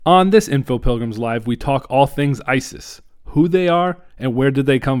On this Info Pilgrims Live, we talk all things ISIS, who they are, and where did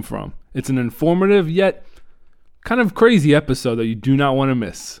they come from. It's an informative yet kind of crazy episode that you do not want to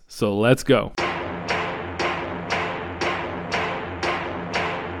miss. So let's go.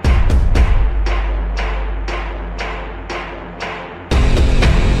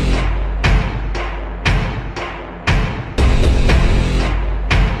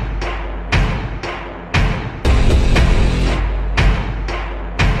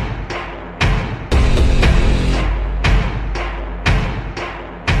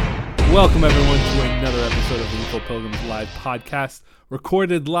 Welcome everyone to another episode of the Info Pilgrims Live podcast,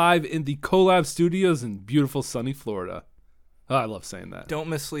 recorded live in the Collab Studios in beautiful sunny Florida. Oh, I love saying that. Don't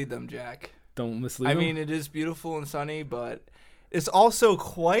mislead them, Jack. Don't mislead them? I mean, it is beautiful and sunny, but it's also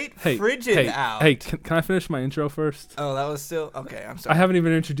quite frigid out. Hey, can I finish my intro first? Oh, that was still... Okay, I'm sorry. I haven't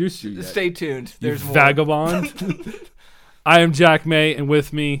even introduced you yet. Stay tuned. There's more. Vagabond. I am Jack May, and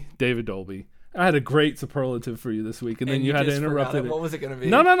with me, David Dolby. I had a great superlative for you this week, and then you had to interrupt it. What was it going to be?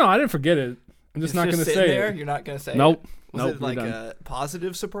 No, I didn't forget it. I'm just not going to say there? it. You're not going to say Nope. it? Was it like a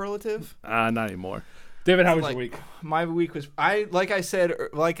positive superlative? Not anymore. David, how was your week? My week was... Like I said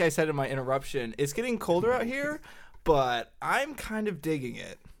in my interruption, it's getting colder out here, but I'm kind of digging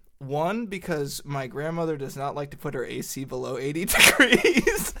it. One, because my grandmother does not like to put her AC below 80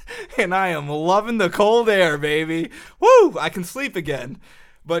 degrees, and I am loving the cold air, baby. Woo! I can sleep again.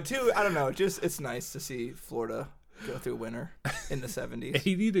 But two, I don't know, it's nice to see Florida go through winter in the 70s.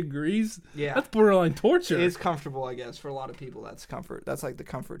 80 degrees? Yeah. That's borderline torture. It is comfortable, I guess. For a lot of people, that's comfort. That's like the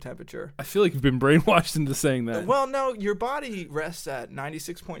comfort temperature. I feel like you've been brainwashed into saying that. Well, no, your body rests at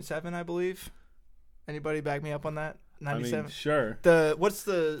 96.7, I believe. Anybody back me up on that? 97? I mean, sure.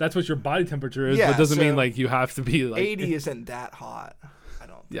 That's what your body temperature is, yeah, but it doesn't mean like you have to be like 80 isn't that hot.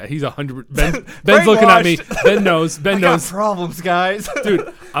 Yeah, he's 100. Ben's looking at me. Ben knows. I got problems, guys.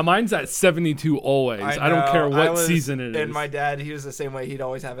 Dude, mine's at 72 always. I don't care what season it is. And my dad, he was the same way. He'd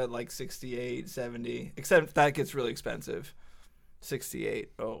always have it like 68, 70. Except that gets really expensive.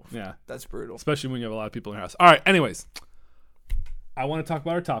 68. Oh, yeah, that's brutal. Especially when you have a lot of people in your house. All right. Anyways, I want to talk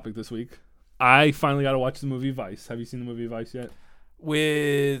about our topic this week. I finally got to watch the movie Vice. Have you seen the movie Vice yet?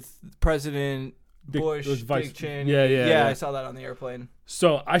 With President Bush, Dick Cheney. Yeah, I saw that on the airplane.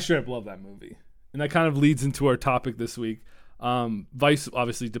 So I straight up love that movie. And that kind of leads into our topic this week. Vice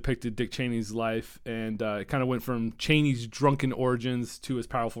obviously depicted Dick Cheney's life, and it kind of went from Cheney's drunken origins to his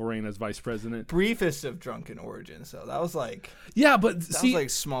powerful reign as vice president. Briefest of drunken origins, so that was like... Yeah, but that was like a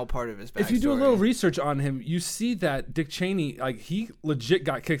small part of his backstory. If you do a little research on him, you see that Dick Cheney, like, he legit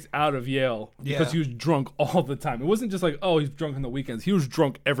got kicked out of Yale because he was drunk all the time. It wasn't just like, oh, he's drunk on the weekends. He was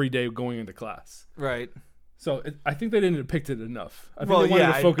drunk every day going into class. Right. So I think they didn't depict it enough. I think they wanted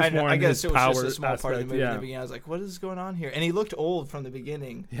to focus more on his power. I guess it was just a small part of the movie. In the beginning, I was like, what is going on here? And he looked old from the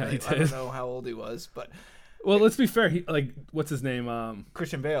beginning. Yeah, he did. I don't know how old he was, but... Well, let's be fair. He, like, what's his name?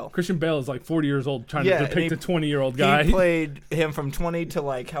 Christian Bale. Christian Bale is like 40 years old trying to depict a 20-year-old guy. He played him from 20 to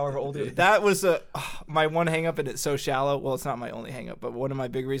like however old he was. That was my one hang-up, and it's so shallow. Well, it's not my only hang-up, but one of my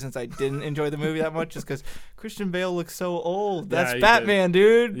big reasons I didn't enjoy the movie that much is because Christian Bale looks so old. That's Batman,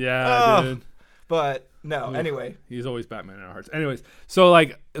 dude. Yeah, dude. But... No, anyway. He's always Batman in our hearts. Anyways, so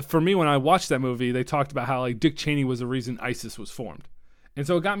like for me, when I watched that movie, they talked about how like Dick Cheney was the reason ISIS was formed. And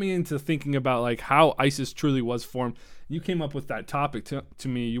so it got me into thinking about like how ISIS truly was formed. You came up with that topic to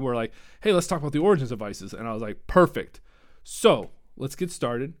me. You were like, hey, let's talk about the origins of ISIS. And I was like, perfect. So let's get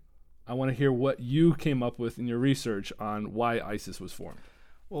started. I want to hear what you came up with in your research on why ISIS was formed.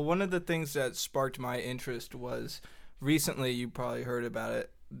 Well, one of the things that sparked my interest was recently, you probably heard about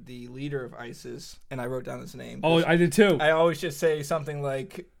it, the leader of ISIS, and I wrote down his name. Oh, I did too. I always just say something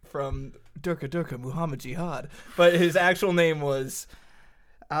like from Durka Muhammad Jihad, but his actual name was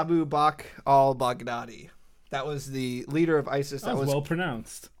Abu Bakr al-Baghdadi. That was the leader of ISIS. That was well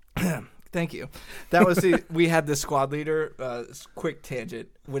pronounced. Thank you. That was we had the squad leader. Quick tangent.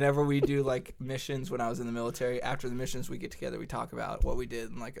 Whenever we do like missions, when I was in the military, after the missions we get together, we talk about what we did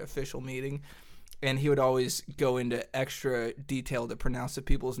in like an official meeting. And he would always go into extra detail to pronounce the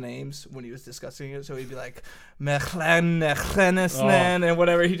people's names when he was discussing it. So he'd be like, Mechlen, and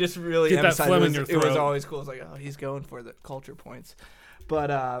whatever. He just really emphasized it. It was always cool. It's like, oh, he's going for the culture points.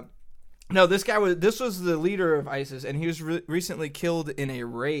 But no, this was the leader of ISIS, and he was recently killed in a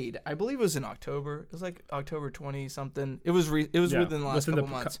raid. I believe it was in October. It was like October 20-something. It was within the last couple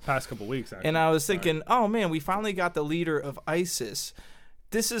months. Past couple weeks, actually. And I was thinking, oh, man, we finally got the leader of ISIS.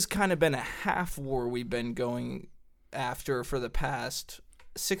 This has kind of been a half war we've been going after for the past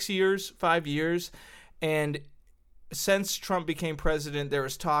 5 years. And since Trump became president, there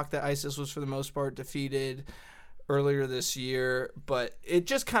was talk that ISIS was for the most part defeated. earlier this year, but it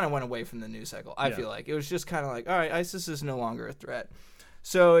just kind of went away from the news cycle. I feel like it was just kind of like, all right, ISIS is no longer a threat.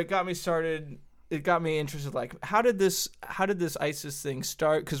 So it got me started. It got me interested. Like, how did this ISIS thing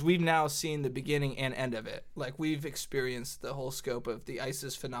start? Because we've now seen the beginning and end of it. Like, we've experienced the whole scope of the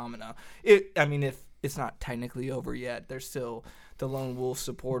ISIS phenomena. If it's not technically over yet, there's still the lone wolf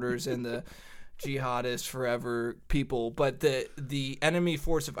supporters and the jihadist forever people, but the enemy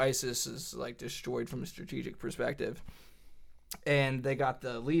force of ISIS is like destroyed from a strategic perspective, and they got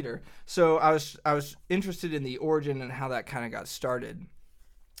the leader. So I was interested in the origin and how that kind of got started.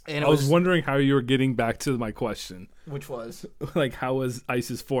 And I was wondering how you were getting back to my question, which was like, how was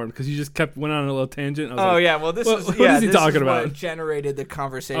ISIS formed? Because you just went on a little tangent. Well, what is he talking about? What generated the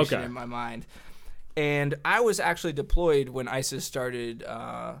conversation in my mind. And I was actually deployed when ISIS started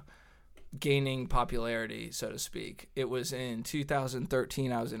gaining popularity, so to speak. It was in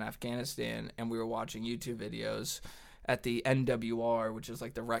 2013. I was in Afghanistan, and we were watching YouTube videos at the NWR, which is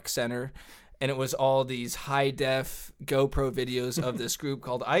like the rec center. And it was all these high-def GoPro videos of this group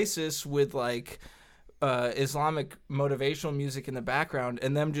called ISIS with, like, Islamic motivational music in the background,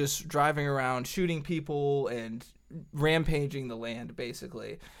 and them just driving around, shooting people, and rampaging the land,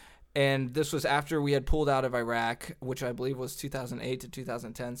 basically. And this was after we had pulled out of Iraq, which I believe was 2008 to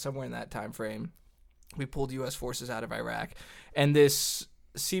 2010, somewhere in that time frame. We pulled U.S. forces out of Iraq. And this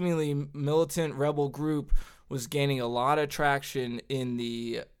seemingly militant rebel group was gaining a lot of traction in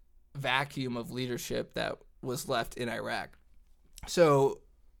the vacuum of leadership that was left in Iraq. So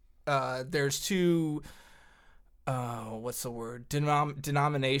there's two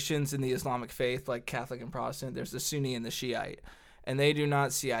denominations in the Islamic faith, like Catholic and Protestant. There's the Sunni and the Shiite, and they do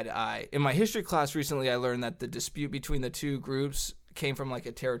not see eye to eye. In my history class recently, I learned that the dispute between the two groups came from like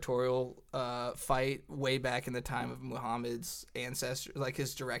a territorial fight way back in the time of Muhammad's ancestors, like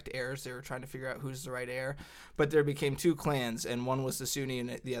his direct heirs. They were trying to figure out who's the right heir, but there became two clans, and one was the Sunni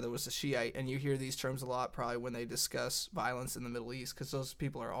and the other was the Shiite. And you hear these terms a lot probably when they discuss violence in the Middle East, because those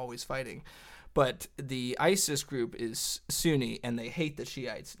people are always fighting. But the ISIS group is Sunni, and they hate the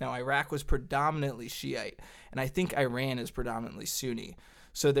Shiites. Now, Iraq was predominantly Shiite, and I think Iran is predominantly Sunni.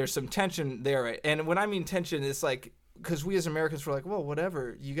 So there's some tension there, right? And when I mean tension, it's like, because we as Americans were like, well,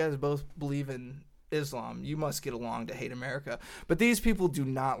 whatever, you guys both believe in Islam, you must get along to hate America. But these people do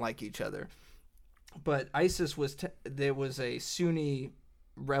not like each other. But ISIS there was a Sunni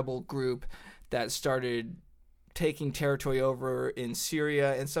rebel group that started taking territory over in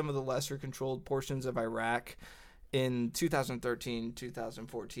Syria and some of the lesser controlled portions of Iraq in 2013,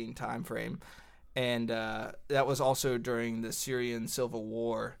 2014 timeframe. And that was also during the Syrian civil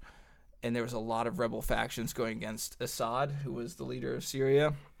war. And there was a lot of rebel factions going against Assad, who was the leader of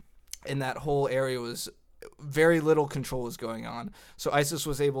Syria. And that whole area was very little control was going on. So ISIS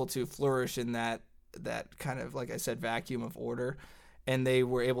was able to flourish in that kind of, like I said, vacuum of order. And they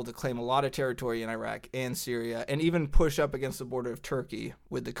were able to claim a lot of territory in Iraq and Syria, and even push up against the border of Turkey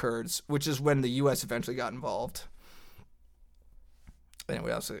with the Kurds, which is when the U.S. eventually got involved.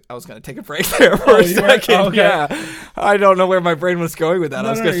 Anyway, I was going to take a break there for a second. Okay. Yeah, I don't know where my brain was going with that. I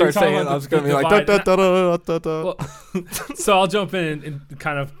was going to start saying, I was going to be like, da, da, da, da, da, da. Well, so I'll jump in and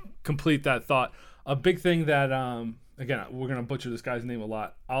kind of complete that thought. A big thing that, again, we're going to butcher this guy's name a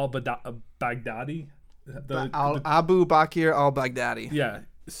lot, al-Baghdadi. Abu Bakr al-Baghdadi. Yeah.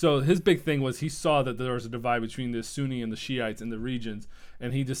 So his big thing was he saw that there was a divide between the Sunni and the Shiites in the regions,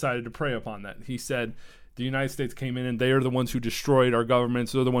 and he decided to prey upon that. He said, the United States came in and they are the ones who destroyed our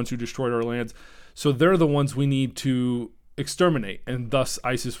governments. They're the ones who destroyed our lands. So they're the ones we need to exterminate. And thus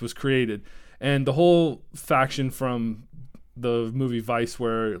ISIS was created. And the whole faction from the movie Vice,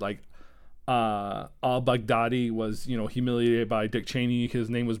 where like al-Baghdadi was, humiliated by Dick Cheney. His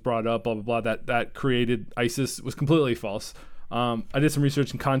name was brought up, blah, blah, blah. That created ISIS was completely false. I did some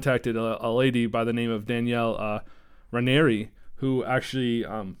research and contacted a lady by the name of Danielle Ranieri, who actually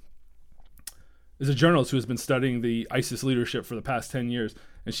is a journalist who has been studying the ISIS leadership for the past 10 years.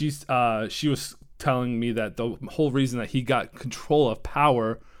 And she was telling me that the whole reason that he got control of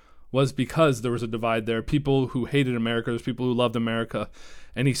power was because there was a divide there. People who hated America, there's people who loved America.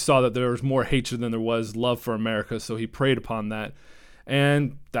 And he saw that there was more hatred than there was love for America, so he preyed upon that.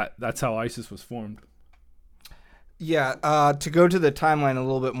 And that's how ISIS was formed. Yeah, to go to the timeline a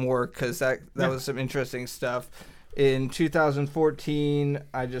little bit more, because that was some interesting stuff. In 2014,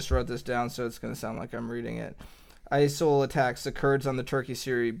 I just wrote this down, so it's going to sound like I'm reading it. ISIL attacks the Kurds on the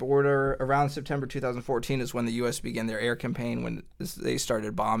Turkey-Syria border. Around September 2014 is when the U.S. began their air campaign, when they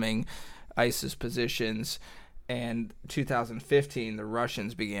started bombing ISIS positions. And 2015, the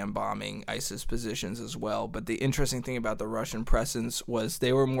Russians began bombing ISIS positions as well. But the interesting thing about the Russian presence was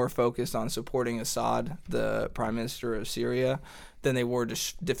they were more focused on supporting Assad, the prime minister of Syria, than they were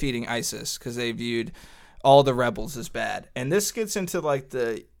defeating ISIS, because they viewed all the rebels as bad. And this gets into like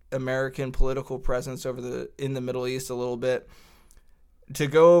the American political presence in the Middle East a little bit. To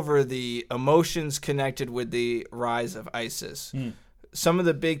go over the emotions connected with the rise of ISIS, some of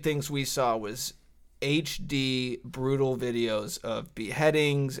the big things we saw was HD brutal videos of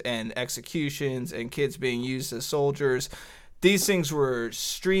beheadings and executions and kids being used as soldiers. These things were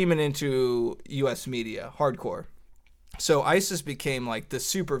streaming into U.S. media, hardcore. So ISIS became like the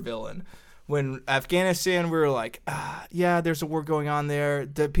supervillain. When Afghanistan, we were like, yeah, there's a war going on there.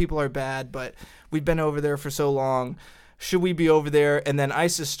 The people are bad, but we've been over there for so long. Should we be over there? And then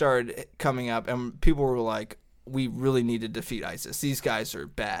ISIS started coming up, and people were like, we really need to defeat ISIS. These guys are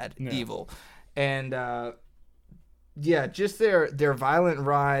bad, evil. And, just their violent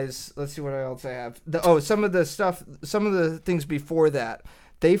rise. Let's see what else I have. Some of the things before that.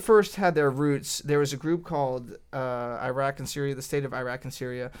 They first had their roots. There was a group called Iraq and Syria, the State of Iraq and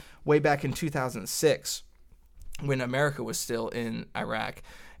Syria, way back in 2006 when America was still in Iraq.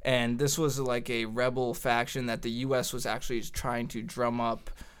 And this was like a rebel faction that the U.S. was actually trying to drum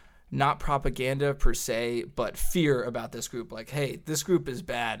up, not propaganda per se, but fear about this group. Like, hey, this group is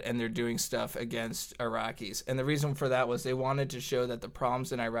bad, and they're doing stuff against Iraqis. And the reason for that was they wanted to show that the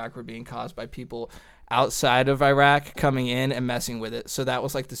problems in Iraq were being caused by people outside of Iraq coming in and messing with it. So that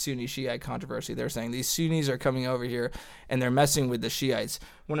was like the Sunni Shiite controversy. They're saying these Sunnis are coming over here, and they're messing with the Shiites.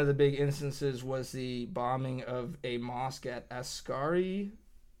 One of the big instances was the bombing of a mosque at Ascari.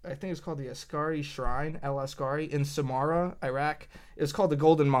 I think it's called the Ascari Shrine, Al-Ascari, in Samarra, Iraq. It was called the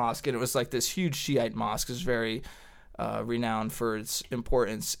Golden Mosque, and it was like this huge Shiite mosque. It's very renowned for its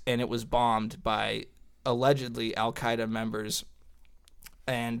importance, and it was bombed by allegedly Al-Qaeda members,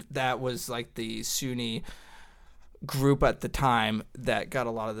 and that was like the Sunni group at the time that got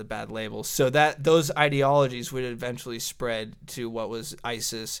a lot of the bad labels. So that those ideologies would eventually spread to what was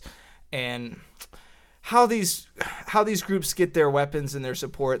ISIS, and how these groups get their weapons and their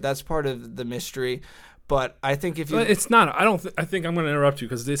support, that's part of the mystery. But I think if you... It's not. I think I'm going to interrupt you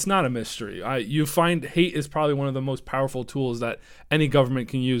because it's not a mystery. You find hate is probably one of the most powerful tools that any government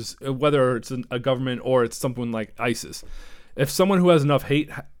can use, whether it's a government or it's something like ISIS. If someone who has enough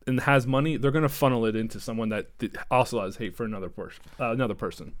hate and has money, they're going to funnel it into someone that also has hate for another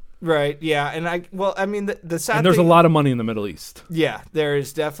person. Right, yeah. And the sad and there's a lot of money in the Middle East. Yeah, there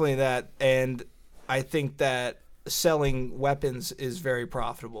is definitely that. And I think that selling weapons is very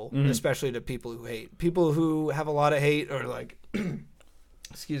profitable, especially to people who hate. People who have a lot of hate, or like,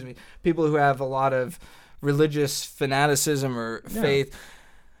 excuse me, people who have a lot of religious fanaticism or faith,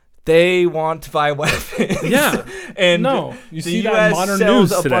 they want to buy weapons. Yeah. And you the see US that in modern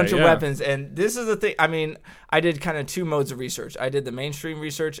sells news a today, bunch of weapons. And this is the thing. I mean, I did kind of two modes of research. I did the mainstream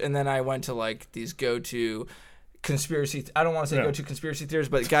research, and then I went to like these go-to conspiracy. I don't want to say go to conspiracy theories,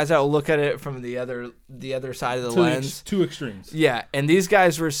 but guys that will look at it from the other side of the lens. Two extremes. Yeah, and these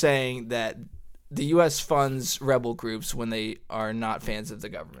guys were saying that the U.S. funds rebel groups when they are not fans of the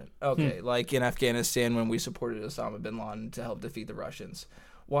government. Okay, like in Afghanistan when we supported Osama bin Laden to help defeat the Russians.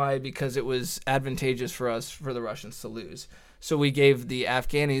 Why? Because it was advantageous for the Russians to lose. So we gave the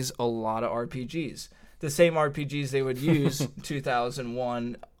Afghanis a lot of RPGs. The same RPGs they would use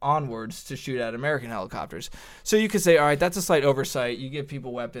 2001 onwards to shoot at American helicopters. So you could say, all right, that's a slight oversight. You give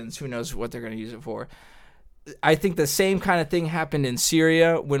people weapons. Who knows what they're going to use it for? I think the same kind of thing happened in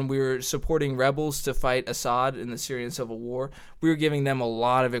Syria when we were supporting rebels to fight Assad in the Syrian civil war. We were giving them a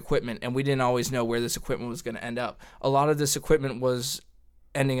lot of equipment, and we didn't always know where this equipment was going to end up. A lot of this equipment was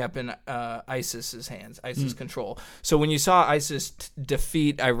ending up in ISIS's hands, ISIS control. So when you saw ISIS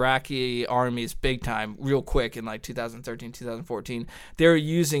defeat Iraqi armies big time, real quick in like 2013, 2014, they were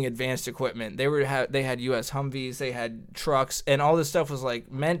using advanced equipment. They had U.S. Humvees, they had trucks, and all this stuff was like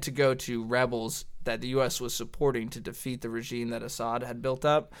meant to go to rebels that the U.S. was supporting to defeat the regime that Assad had built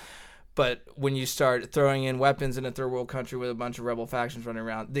up. But when you start throwing in weapons in a third world country with a bunch of rebel factions running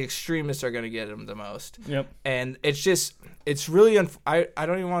around, the extremists are going to get them the most. Yep. And it's really, I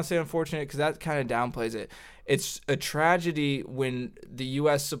don't even want to say unfortunate because that kind of downplays it. It's a tragedy when the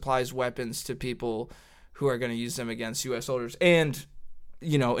U.S. supplies weapons to people who are going to use them against U.S. soldiers and,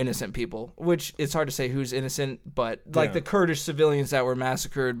 innocent people, which it's hard to say who's innocent, but like the Kurdish civilians that were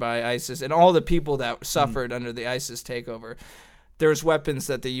massacred by ISIS and all the people that suffered under the ISIS takeover. There's weapons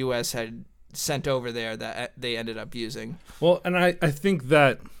that the U.S. had sent over there that they ended up using. Well, and I think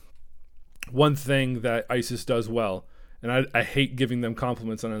that one thing that ISIS does well, and I hate giving them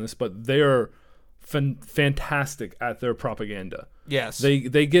compliments on this, but they're fantastic at their propaganda. Yes. They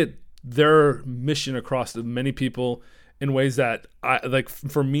get their mission across to many people in ways that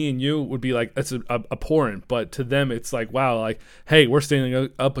for me and you would be like, that's abhorrent, but to them it's like, wow, like, hey, we're standing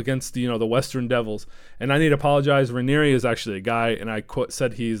up against the Western devils. And I need to apologize. Raniere is actually a guy, and I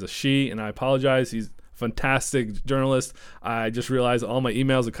said he's a she, and I apologize. He's a fantastic journalist. I just realized all my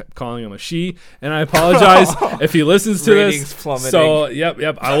emails are calling him a she, and I apologize if he listens to Ratings this. plummeting. So yep.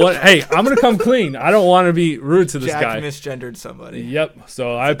 Hey, I'm gonna come clean. I don't want to be rude to this Jack guy. misgendered somebody. Yep.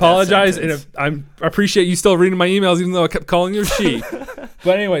 So I apologize, and sentence. I appreciate you still reading my emails, even though I kept calling you a she.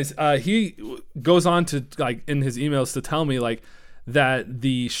 But anyways, he goes on to, like, in his emails to tell me, like, that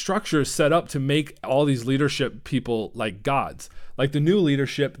the structure is set up to make all these leadership people like gods. Like the new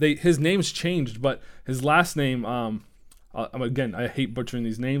leadership, his name's changed, but his last name, again, I hate butchering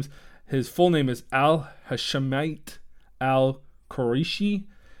these names. His full name is Al-Hashamite Al-Quraishi,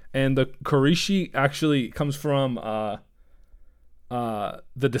 and the Quraishi actually comes from the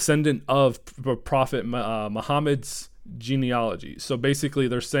descendant of Prophet Muhammad's genealogy. So basically,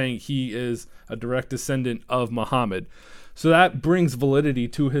 they're saying he is a direct descendant of Muhammad. So that brings validity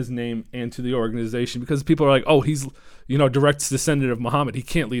to his name and to the organization, because people are like, oh, he's, direct descendant of Muhammad. He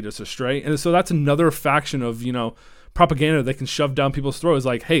can't lead us astray. And so that's another faction of, propaganda they can shove down people's throats.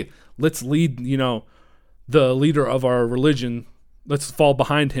 Like, hey, let's lead, the leader of our religion. Let's fall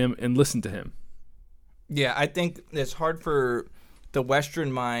behind him and listen to him. Yeah, I think it's hard for the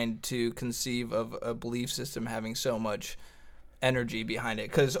Western mind to conceive of a belief system having so much energy behind it,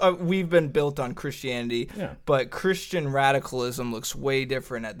 because we've been built on Christianity, but Christian radicalism looks way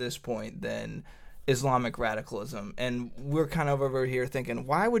different at this point than Islamic radicalism, and we're kind of over here thinking,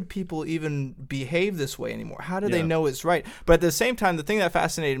 why would people even behave this way anymore? How do they know it's right? But at the same time, the thing that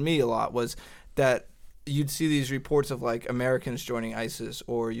fascinated me a lot was that you'd see these reports of, like, Americans joining ISIS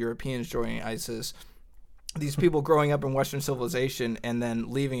or Europeans joining ISIS, these people growing up in Western civilization and then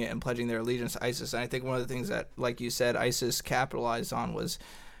leaving it and pledging their allegiance to ISIS. And I think one of the things that, like you said, ISIS capitalized on was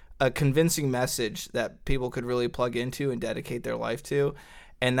a convincing message that people could really plug into and dedicate their life to.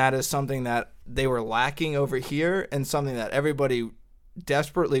 And that is something that they were lacking over here, and something that everybody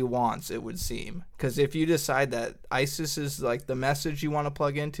desperately wants, it would seem. Because if you decide that ISIS is like the message you want to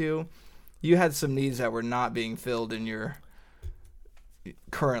plug into, you had some needs that were not being filled in your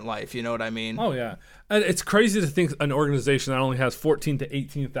current life, you know what I mean? Oh yeah, and it's crazy to think an organization that only has 14 to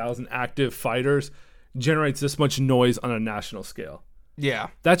 18,000 active fighters generates this much noise on a national scale. Yeah,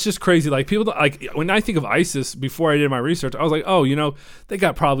 that's just crazy. Like, people like, when I think of ISIS, before I did my research, I was like, oh, they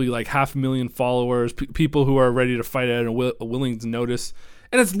got probably like 500,000 followers, people who are ready to fight at and willing to notice,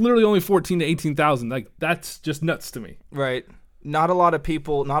 and it's literally only 14 to 18,000. Like, that's just nuts to me. Right. Not a lot of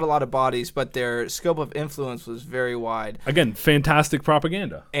people, not a lot of bodies, but their scope of influence was very wide. Again, fantastic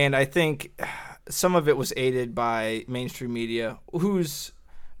propaganda. And I think some of it was aided by mainstream media, who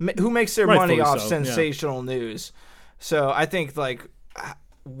makes their money off sensational news. So I think, like,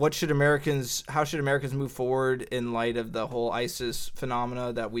 how should Americans move forward in light of the whole ISIS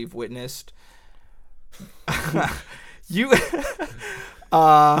phenomena that we've witnessed? You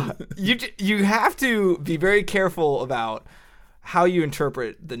have to be very careful about how you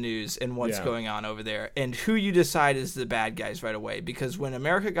interpret the news and what's going on over there, and who you decide is the bad guys right away. Because when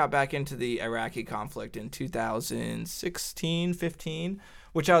America got back into the Iraqi conflict in 2016, 15,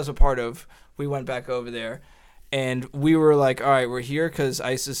 which I was a part of, we went back over there, and we were like, all right, we're here because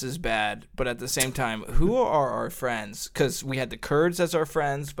ISIS is bad, but at the same time, who are our friends? Because we had the Kurds as our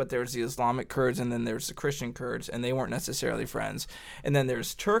friends, but there's the Islamic Kurds, and then there's the Christian Kurds, and they weren't necessarily friends. And then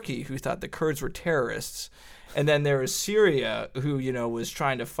there's Turkey, who thought the Kurds were terrorists. And then there was Syria, who, was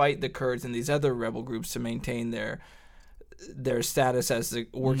trying to fight the Kurds and these other rebel groups to maintain their status as the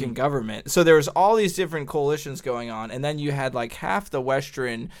working government. So there was all these different coalitions going on. And then you had like half the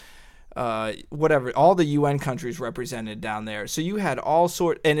Western, all the UN countries represented down there. So you had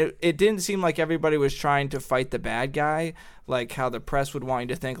and it didn't seem like everybody was trying to fight the bad guy, like how the press would want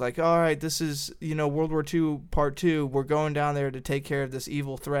you to think, like, all right, this is, World War II Part 2. We're going down there to take care of this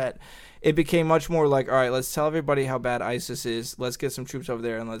evil threat. It became much more like, all right, let's tell everybody how bad ISIS is. Let's get some troops over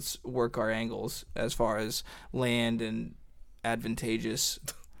there and let's work our angles as far as land and advantageous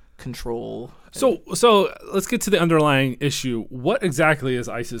control. So let's get to the underlying issue. What exactly is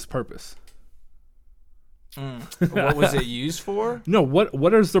ISIS' purpose? What was it used for? No,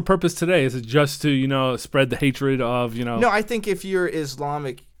 what is their purpose today? Is it just to, spread the hatred of, No, I think if you're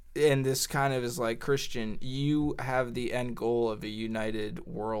Islamic and this kind of is like Christian, you have the end goal of a united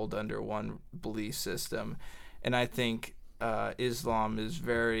world under one belief system. And I think Islam is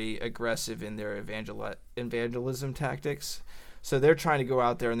very aggressive in their evangelism tactics. So they're trying to go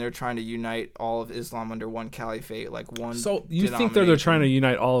out there and they're trying to unite all of Islam under one caliphate, like one. So you think they're trying to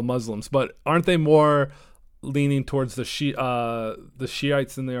unite all of Muslims, but aren't they more leaning towards the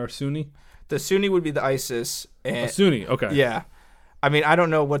Shiites than they are Sunni? The Sunni would be the ISIS. And, Sunni, okay. Yeah. I mean, I don't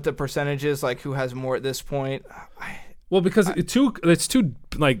know what the percentage is, like who has more at this point. Well, because it's two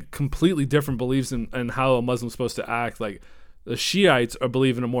like completely different beliefs in how a Muslim's supposed to act. Like the Shiites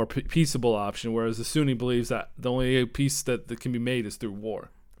believe in a more peaceable option, whereas the Sunni believes that the only peace that can be made is through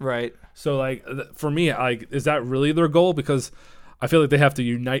war. Right. So, like, for me, like, is that really their goal? Because I feel like they have to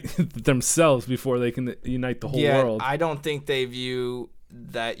unite themselves before they can unite the whole world. I don't think they view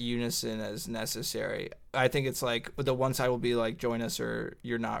that unison as necessary. I think it's like the one side will be like, join us or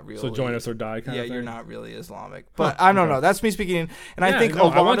you're not really. So join us or die kind of thing? Yeah, you're not really Islamic. But I don't know. That's me speaking. And I think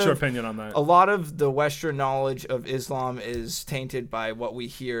I want your opinion on that. A lot of the Western knowledge of Islam is tainted by what we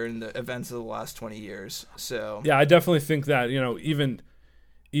hear in the events of the last 20 years. So yeah, I definitely think that,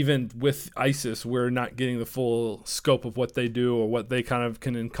 even with ISIS, we're not getting the full scope of what they do or what they kind of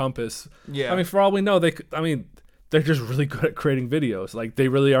can encompass. Yeah. I mean, for all we know, they're just really good at creating videos. Like, they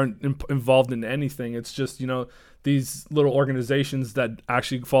really aren't involved in anything. It's just, these little organizations that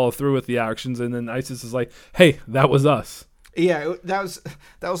actually follow through with the actions. And then ISIS is like, hey, that was us. Yeah, that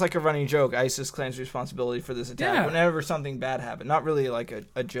was like a running joke. ISIS claims responsibility for this attack whenever something bad happened. Not really like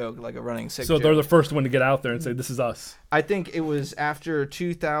a joke, like a running sick joke. So they're the first one to get out there and say, this is us. I think it was after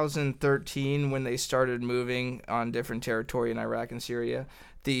 2013 when they started moving on different territory in Iraq and Syria.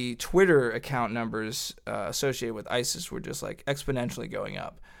 The Twitter account numbers associated with ISIS were just like exponentially going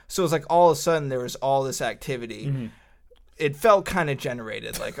up. So it was like all of a sudden there was all this activity. Mm-hmm. It felt kind of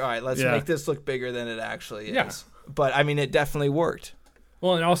generated. Like, all right, let's make this look bigger than it actually is. Yeah. But, I mean, it definitely worked.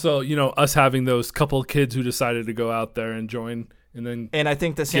 Well, and also, us having those couple of kids who decided to go out there and join and I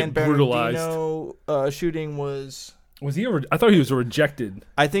think the San Bernardino shooting was... Was he I thought he was rejected.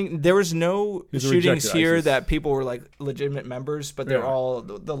 I think there was no shootings here ISIS. That people were like legitimate members, but they're all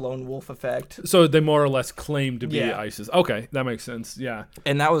the lone wolf effect. So they more or less claimed to be ISIS. Okay, that makes sense. Yeah.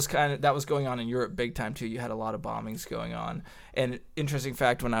 And that was going on in Europe big time too. You had a lot of bombings going on. And interesting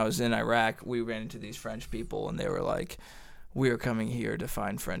fact, when I was in Iraq, we ran into these French people and they were like, "We are coming here to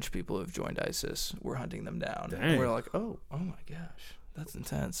find French people who've joined ISIS. We're hunting them down." Dang. And we're like, "Oh my gosh. That's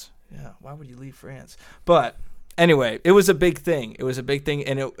intense." Yeah, why would you leave France? But anyway, it was a big thing.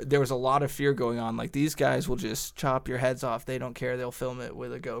 And there was a lot of fear going on. Like, these guys will just chop your heads off. They don't care. They'll film it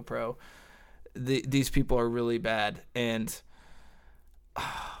with a GoPro. These people are really bad. And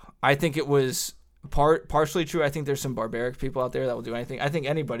I think it was partially true. I think there's some barbaric people out there that will do anything. I think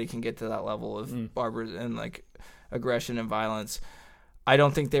anybody can get to that level of barbers and, like, aggression and violence. I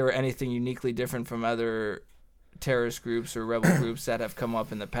don't think they were anything uniquely different from other terrorist groups or rebel groups that have come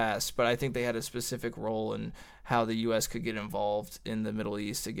up in the past, but I think they had a specific role in how the U.S. could get involved in the Middle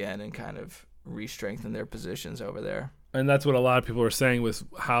East again and kind of re-strengthen their positions over there. And that's what a lot of people are saying, was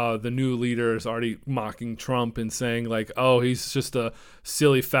how the new leader is already mocking Trump and saying, like, oh, he's just a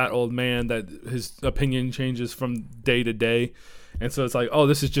silly fat old man that his opinion changes from day to day. And so it's like, oh,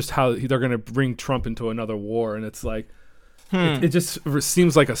 this is just how they're going to bring Trump into another war. And it's like, it just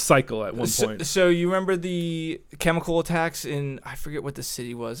seems like a cycle at one point. So you remember the chemical attacks in, I forget what the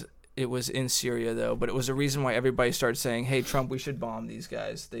city was. It was in Syria, though, but it was a reason why everybody started saying, hey, Trump, we should bomb these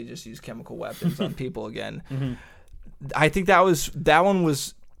guys. They just use chemical weapons on people again. Mm-hmm. I think that one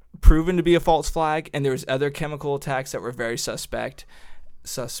was proven to be a false flag, and there was other chemical attacks that were very suspect.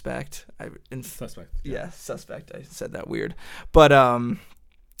 Suspect. Yeah, suspect. I said that weird. But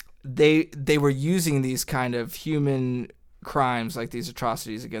they were using these kind of human crimes, like these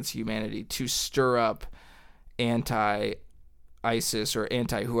atrocities against humanity, to stir up anti-ISIS or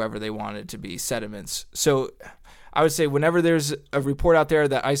anti-whoever they wanted to be sentiments. So I would say whenever there's a report out there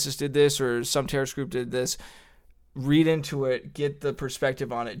that ISIS did this or some terrorist group did this, read into it, get the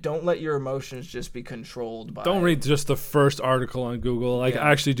perspective on it. Don't let your emotions just be controlled by Don't read just the first article on Google. Like,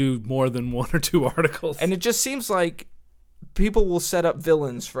 actually do more than one or two articles. And it just seems like people will set up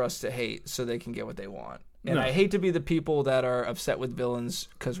villains for us to hate so they can get what they want. And I hate to be the people that are upset with villains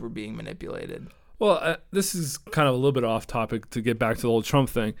because we're being manipulated. Well, this is kind of a little bit off topic to get back to the whole Trump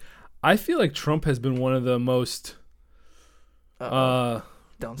thing. I feel like Trump has been one of the most Don't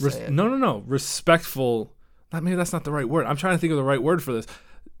say it. No. Respectful. Maybe that's not the right word. I'm trying to think of the right word for this.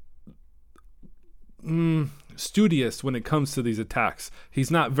 Studious when it comes to these attacks.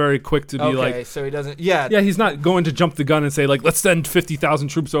 He's not very quick to be like... Okay, so he doesn't... Yeah, he's not going to jump the gun and say, like, let's send 50,000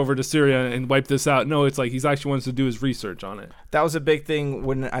 troops over to Syria and wipe this out. No, it's like he's actually wants to do his research on it. That was a big thing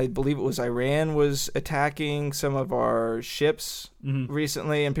when I believe it was Iran was attacking some of our ships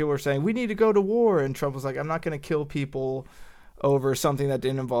recently, and people were saying, we need to go to war. And Trump was like, I'm not going to kill people over something that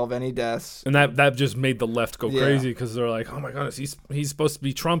didn't involve any deaths. And that just made the left go Yeah. crazy because they're like, oh my goodness, he's supposed to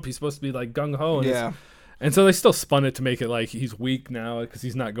be Trump. He's supposed to be like gung ho. Yeah. And so they still spun it to make it like he's weak now because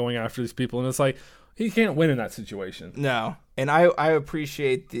he's not going after these people. And it's like, he can't win in that situation. No. And I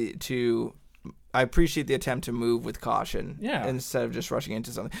appreciate the attempt to move with caution instead of just rushing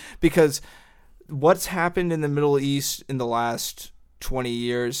into something. Because what's happened in the Middle East in the last 20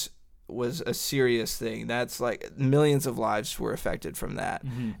 years was a serious thing. That's like millions of lives were affected from that.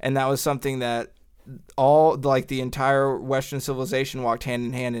 Mm-hmm. And that was something that all like the entire Western civilization walked hand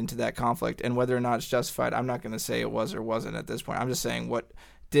in hand into that conflict. And whether or not it's justified, I'm not going to say it was or wasn't at this point. I'm just saying what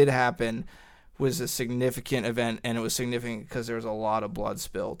did happen was a significant event, and it was significant because there was a lot of blood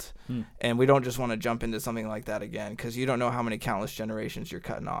spilt. And we don't just want to jump into something like that again because you don't know how many countless generations you're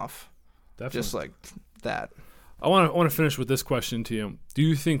cutting off. Definitely. Just like that. I want to finish with this question to you. Do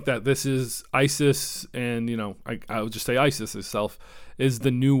you think that this is ISIS, and I would just say ISIS itself is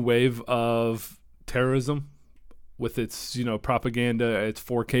the new wave of terrorism with its propaganda, its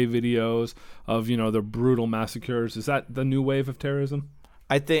 4K videos of the brutal massacres? Is that the new wave of terrorism?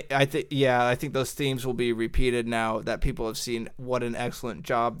 I think those themes will be repeated now that people have seen what an excellent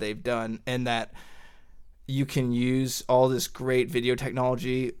job they've done, and that you can use all this great video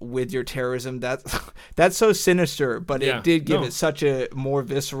technology with your terrorism. That's so sinister, but it did give it such a more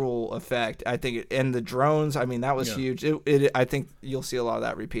visceral effect. I think, and the drones, I mean, that was huge. I think you'll see a lot of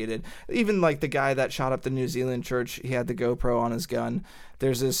that repeated. Even like the guy that shot up the New Zealand church, he had the GoPro on his gun.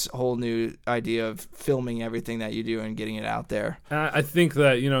 There's this whole new idea of filming everything that you do and getting it out there. I think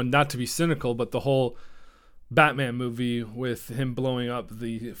that, not to be cynical, but the whole Batman movie with him blowing up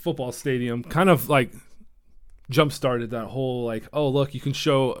the football stadium kind of like jump-started that whole like, oh, look, you can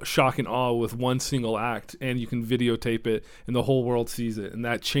show shock and awe with one single act and you can videotape it and the whole world sees it. And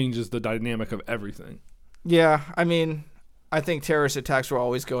that changes the dynamic of everything. Yeah, I mean, I think terrorist attacks were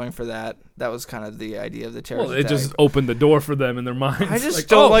always going for that. That was kind of the idea of the terrorist attack. It just opened the door for them in their minds. I just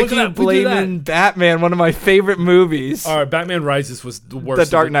don't like you blaming Batman, one of my favorite movies. All right, Batman Rises was the worst.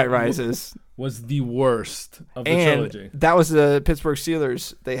 The Dark Knight Rises was the worst of the and trilogy. That was the Pittsburgh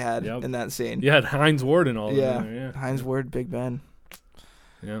Steelers they had in that scene. You had Hines Ward and all of them. Yeah, Hines Ward, Big Ben.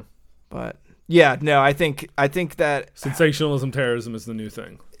 Yeah. But, yeah, no, I think that sensationalism, terrorism is the new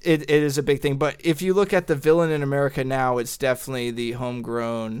thing. It is a big thing. But if you look at the villain in America now, it's definitely the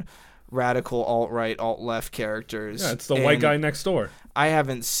homegrown radical alt-right, alt-left characters. Yeah, it's the white guy next door. I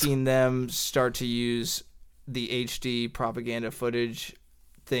haven't seen them start to use the HD propaganda footage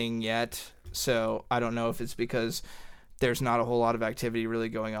thing yet. So I don't know if it's because there's not a whole lot of activity really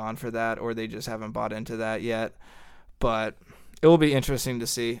going on for that, or they just haven't bought into that yet. But it will be interesting to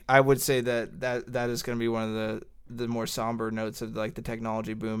see. I would say that is going to be one of the more somber notes of like the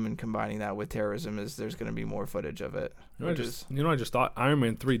technology boom, and combining that with terrorism is there's going to be more footage of it. I just thought Iron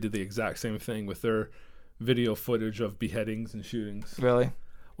Man 3 did the exact same thing with their video footage of beheadings and shootings. Really?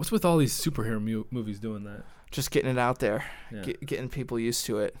 What's with all these superhero movies doing that? Just getting it out there, Yeah. Getting people used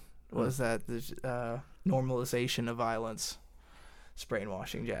to it. What was that? The normalization of violence. It's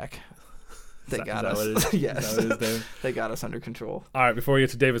brainwashing, Jack. They got us. Yes. They got us under control. All right, before we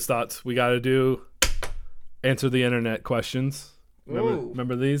get to David's thoughts, we got to do answer the internet questions.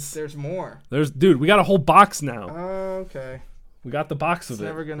 Remember these? There's more. Dude, we got a whole box now. Okay. We got the box of it's it.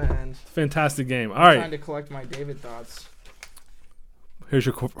 Never gonna end. Fantastic game. All I'm right. trying to collect my David thoughts. Here's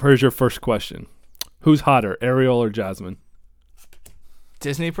your first question. Who's hotter, Ariel or Jasmine?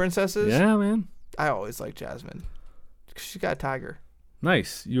 Disney princesses? Yeah, man. I always like Jasmine. She got a tiger.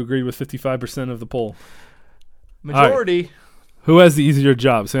 Nice. You agreed with 55% of the poll. Majority. Right. Who has the easier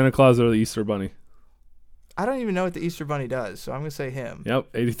job, Santa Claus or the Easter Bunny? I don't even know what the Easter Bunny does, so I'm going to say him.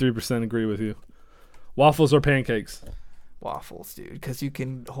 Yep, 83% agree with you. Waffles or pancakes? Waffles, dude, because you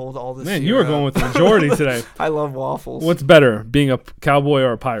can hold all this. Man, you were going with the majority today. I love waffles. What's better, being a cowboy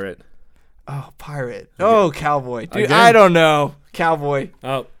or a pirate? Oh, pirate. Oh, cowboy. Dude, Again? I don't know. Cowboy.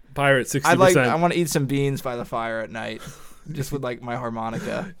 Oh, pirate, 60%. I want to eat some beans by the fire at night, just with like my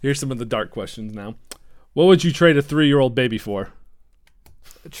harmonica. Here's some of the dark questions now. What would you trade a 3-year-old baby for?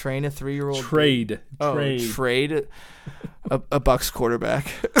 Train a 3-year-old. Trade. Trade a Bucks quarterback.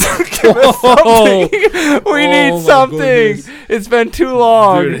 Give us something. We need something. Goodness. It's been too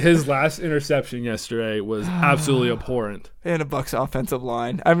long. Dude, his last interception yesterday was absolutely abhorrent. And a Bucks offensive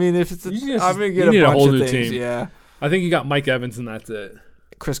line. I mean, if it's I'm gonna you get need a a bunch whole of new things. team. Yeah. I think you got Mike Evans and that's it.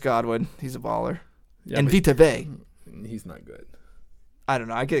 Chris Godwin, he's a baller. Yeah, and Vita Vea. He's not good. I don't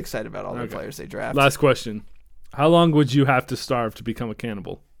know. I get excited about all the players they draft. Last question. How long would you have to starve to become a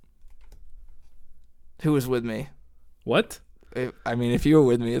cannibal? Who was with me? What? If you were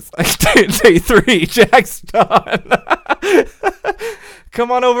with me, it's like day 3. Jack's done.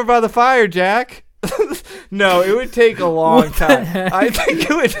 Come on over by the fire, Jack. No, it would take a long time. I think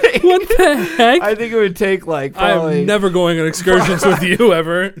it would take. What the heck? I think it would take like probably. I'm never going on excursions with you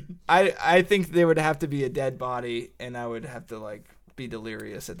ever. I think there would have to be a dead body, and I would have to like be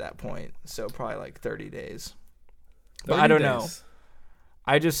delirious at that point. So probably like 30 days. But I don't know.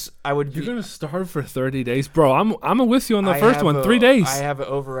 I would. You're gonna starve for 30 days, bro. I'm with you on the first one. 3 days. I have an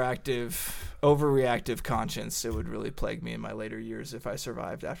overreactive conscience. It would really plague me in my later years if I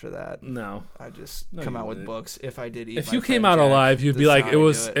survived after that. No, I just come out with books. If I did eat, if you came out alive, you'd be like, it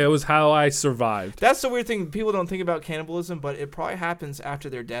was how I survived. That's the weird thing. People don't think about cannibalism, but it probably happens after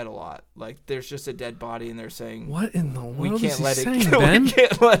they're dead a lot. Like there's just a dead body, and they're saying, "What in the world we can't is he let saying, it, Ben? We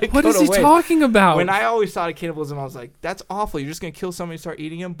can't let it what go is to he waste." talking about? When I always thought of cannibalism, I was like, "That's awful. You're just gonna kill somebody and start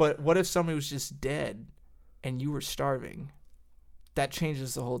eating them." But what if somebody was just dead, and you were starving? That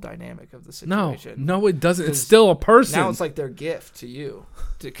changes the whole dynamic of the situation. No, it doesn't. It's still a person. Now it's like their gift to you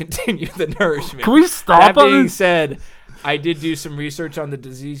to continue the nourishment. Can we stop? That being said, I did do some research on the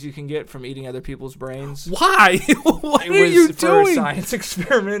disease you can get from eating other people's brains. Why? What are it you was for doing? a science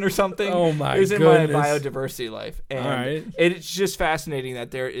experiment or something. Oh my It was in goodness. my biodiversity life. And All right. it's just fascinating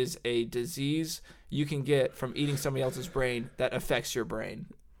that there is a disease you can get from eating somebody else's brain that affects your brain.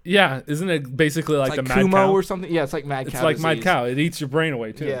 Yeah, isn't it basically like the mad Kumo cow or something? Yeah, it's like mad cow. It's like disease. mad cow. It eats your brain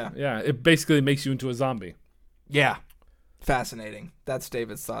away too. Yeah. It basically makes you into a zombie. Yeah. Fascinating. That's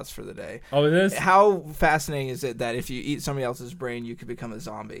David's thoughts for the day. Oh, it is? How fascinating is it that if you eat somebody else's brain, you could become a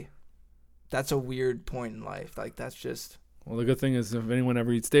zombie? That's a weird point in life. Like, that's just... Well, the good thing is if anyone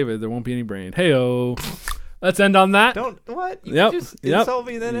ever eats David, there won't be any brain. Hey-o. Let's end on that. What? You Yep. just Yep. insult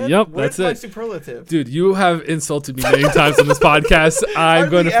me then? Yep, Where's that's my it. superlative? Dude, you have insulted me many times on this podcast.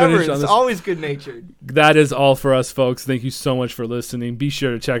 I'm going to finish on It's this. always good-natured. That is all for us, folks. Thank you so much for listening. Be sure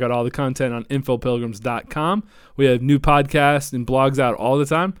to check out all the content on infopilgrims.com. We have new podcasts and blogs out all the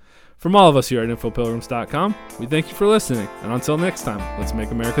time. From all of us here at infopilgrims.com, we thank you for listening. And until next time, let's make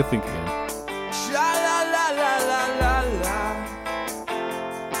America think again.